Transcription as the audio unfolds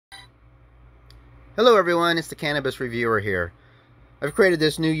Hello everyone, it's the Cannabis Reviewer here. I've created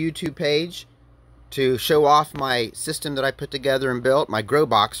this new YouTube page to show off my system that I put together and built, my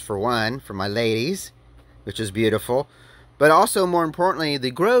GROWbox for one, for my ladies, which is beautiful, but also more importantly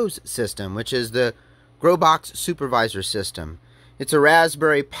the Grows system, which is the GROWbox Supervisor system. It's a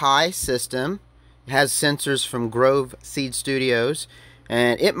Raspberry Pi system. It has sensors from Grove Seed Studios,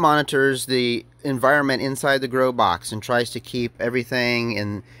 and it monitors the environment inside the GROWbox and tries to keep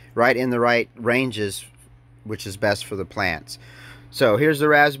everything right in the right ranges, which is best for the plants. So here's the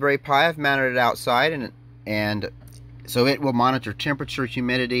Raspberry Pi. I've mounted it outside, and so it will monitor temperature,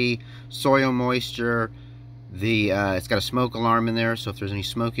 humidity, soil moisture. It's got a smoke alarm in there, so if there's any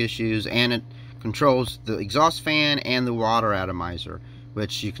smoke issues, and it controls the exhaust fan and the water atomizer,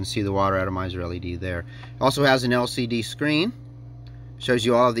 which you can see the water atomizer LED there. It also has an LCD screen, shows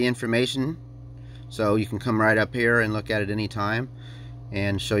you all of the information, so you can come right up here and look at it anytime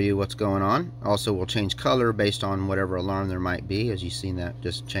and show you what's going on. Also will change color based on whatever alarm there might be, as you've seen that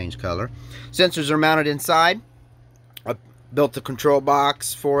just change color. Sensors are mounted inside. I built the control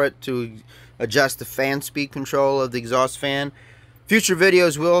box for it to adjust the fan speed control of the exhaust fan. Future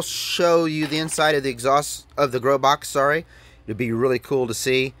videos will show you the inside of the exhaust of the GROWbox, sorry. It'd be really cool to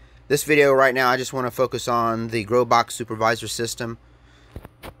see. This video right now I just want to focus on the GROWbox Supervisor system.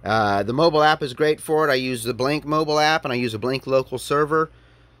 The mobile app is great for it. I use the Blink mobile app and I use a Blink local server.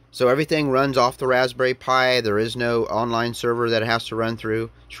 So everything runs off the Raspberry Pi. There is no online server that it has to run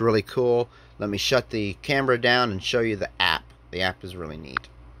through. It's really cool. Let me shut the camera down and show you the app. The app is really neat.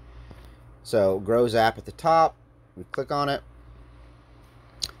 So Grows app at the top. We click on it.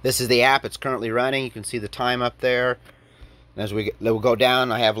 This is the app. It's currently running. You can see the time up there. As we'll go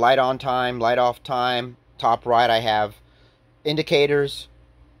down, I have light on time, light off time. Top right I have indicators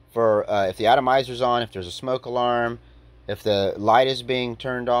for if the atomizer's on, if there's a smoke alarm, if the light is being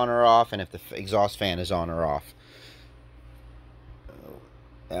turned on or off, and if the exhaust fan is on or off.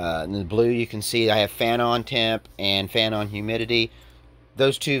 In the blue you can see I have fan on temp and fan on humidity.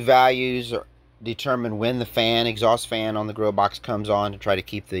 Those two values determine when the exhaust fan on the GROWbox comes on to try to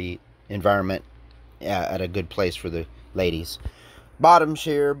keep the environment at a good place for the ladies. Bottoms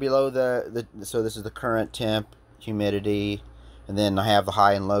here below so this is the current temp, humidity, and then I have the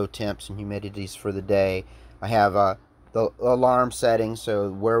high and low temps and humidities for the day. I have the alarm settings, so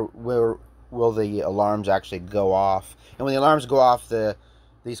where will the alarms actually go off. And when the alarms go off,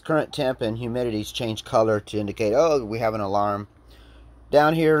 these current temp and humidities change color to indicate, oh, we have an alarm.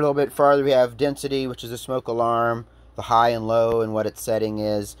 Down here a little bit farther we have density, which is a smoke alarm, the high and low and what its setting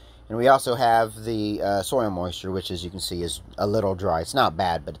is. And we also have the soil moisture, which as you can see is a little dry. It's not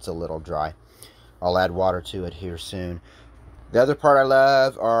bad, but it's a little dry. I'll add water to it here soon. The other part I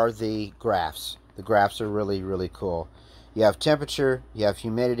love are the graphs. The graphs are really, really cool. You have temperature, you have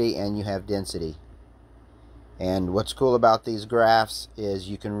humidity, and you have density. And what's cool about these graphs is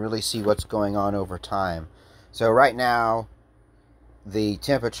you can really see what's going on over time. So right now, the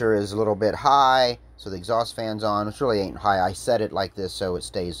temperature is a little bit high, so the exhaust fan's on. It really ain't high. I set it like this so it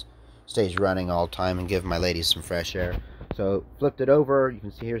stays running all the time and give my ladies some fresh air. So flipped it over, you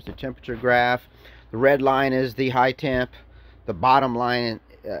can see here's the temperature graph. The red line is the high temp. The bottom line,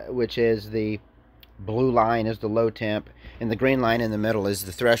 which is the blue line, is the low temp, and the green line in the middle is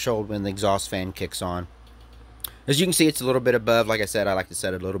the threshold when the exhaust fan kicks on. As you can see, it's a little bit above. Like I said, I like to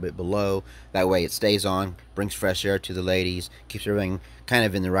set it a little bit below. That way it stays on, brings fresh air to the ladies, keeps everything kind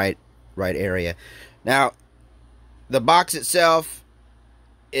of in the right area. Now, the box itself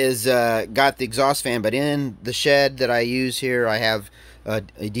is got the exhaust fan, but in the shed that I use here, I have a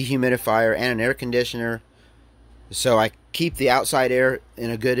dehumidifier and an air conditioner. So I keep the outside air in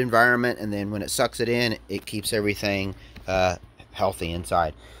a good environment, and then when it sucks it in, it keeps everything healthy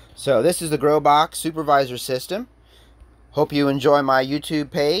inside. So this is the GROWbox Supervisor system. Hope you enjoy my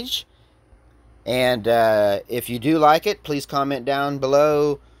YouTube page. And if you do like it, please comment down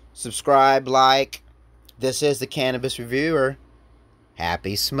below, subscribe, like. This is the Cannabis Reviewer.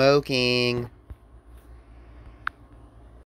 Happy smoking!